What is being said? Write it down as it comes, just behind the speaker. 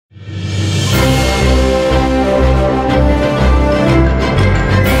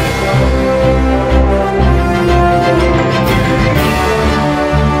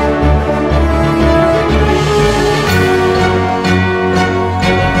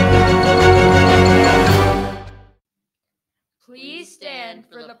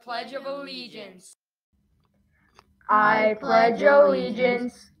allegiance. I pledge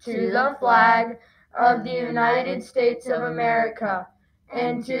allegiance to the flag of the United States of America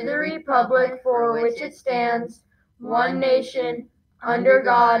and to the republic for which it stands, one nation, under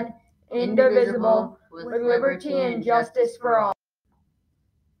God, indivisible, with liberty and justice for all.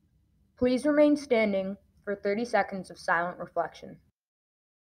 Please remain standing for 30 seconds of silent reflection.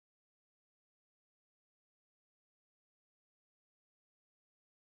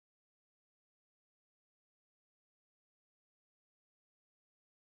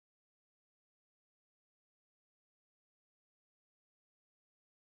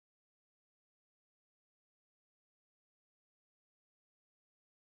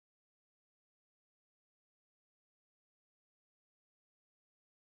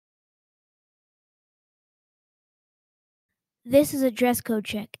 This is a dress code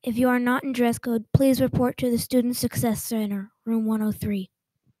check. If you are not in dress code, please report to the Student Success Center, room 103.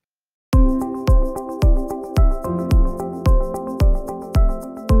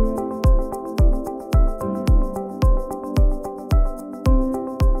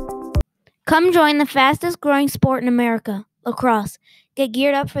 Come join the fastest growing sport in America, lacrosse. Get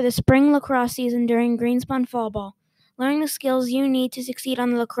geared up for the spring lacrosse season during Greenspun Fall Ball. Learn the skills you need to succeed on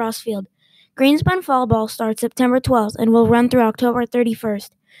the lacrosse field. Greenspun Fall Ball starts September 12th and will run through October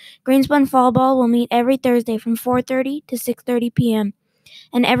 31st. Greenspun Fall Ball will meet every Thursday from 4:30 to 6:30 p.m.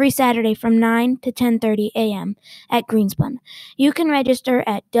 and every Saturday from 9 to 10:30 a.m. at Greenspun. You can register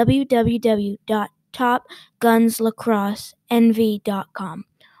at www.topgunslacrossenv.com.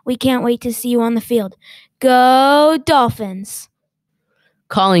 We can't wait to see you on the field. Go Dolphins!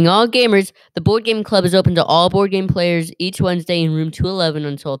 Calling all gamers, the Board Game Club is open to all board game players each Wednesday in room 211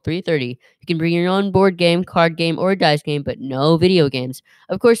 until 3:30. You can bring your own board game, card game, or dice game, but no video games.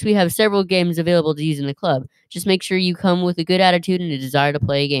 Of course, we have several games available to use in the club. Just make sure you come with a good attitude and a desire to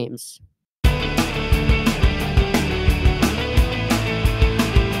play games.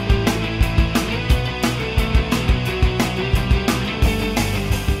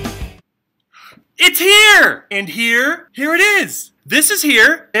 It's here! And here it is. This is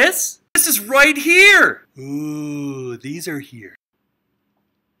here. This is right here. Ooh, these are here.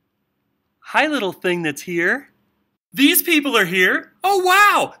 Hi, little thing that's here. These people are here. Oh,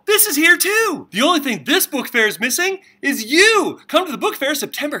 wow, this is here too. The only thing this book fair is missing is you. Come to the book fair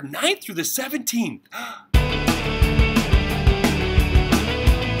September 9th through the 17th.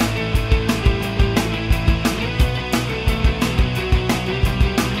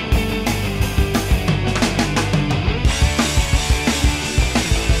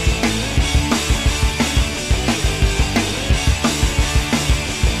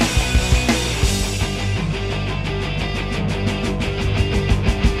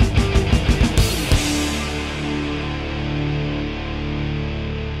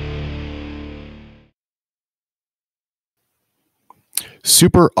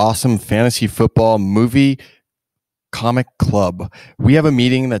 Super awesome fantasy football movie comic club. We have a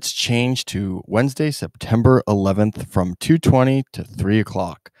meeting that's changed to Wednesday, September 11th from 2:20 to 3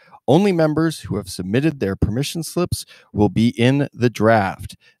 o'clock. Only members who have submitted their permission slips will be in the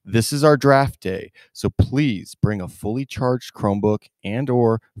draft. This is our draft day, so please bring a fully charged Chromebook and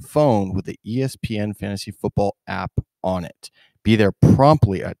or phone with the ESPN Fantasy Football app on it. Be there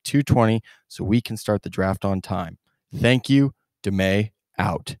promptly at 2:20 so we can start the draft on time. Thank you. DeMay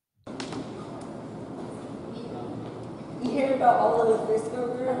out. You hear about all those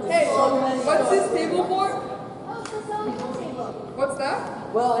Briscoe girls? Hey, what's this table for? Oh, it's the selling pool table. What's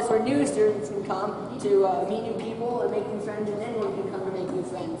that? Well, it's where new students can come to meet new people and make new friends, and anyone can come to make new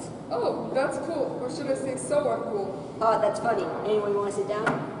friends. Oh, that's cool. Or should I say so uncool? That's funny. Anyone want to sit down?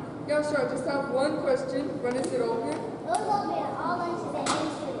 Yeah, sure. I just have one question. When is it open? It was open all lunches and new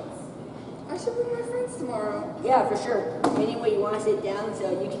students. I should bring my friends tomorrow. Yeah, for sure. Anyway, you want to sit down so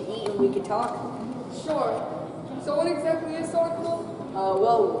you can eat and we can talk? Sure. So what exactly is so uncool?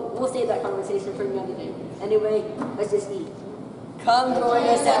 Well, we'll save that conversation for another day. Anyway, let's just eat. Come join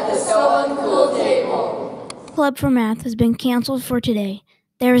us at the So Uncool table. Club for Math has been canceled for today.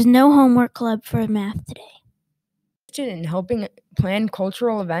 There is no homework club for math today. In helping plan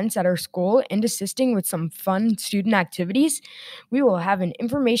cultural events at our school and assisting with some fun student activities, we will have an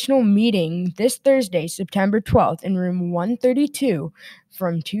informational meeting this Thursday, September 12th in room 132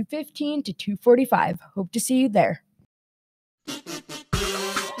 from 2:15 to 2:45. Hope to see you there.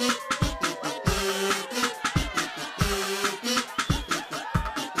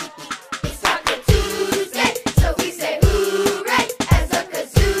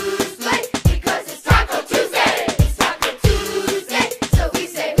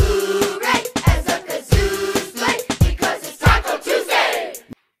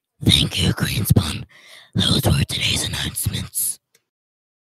 Thank Thank you, Greenspun. Those were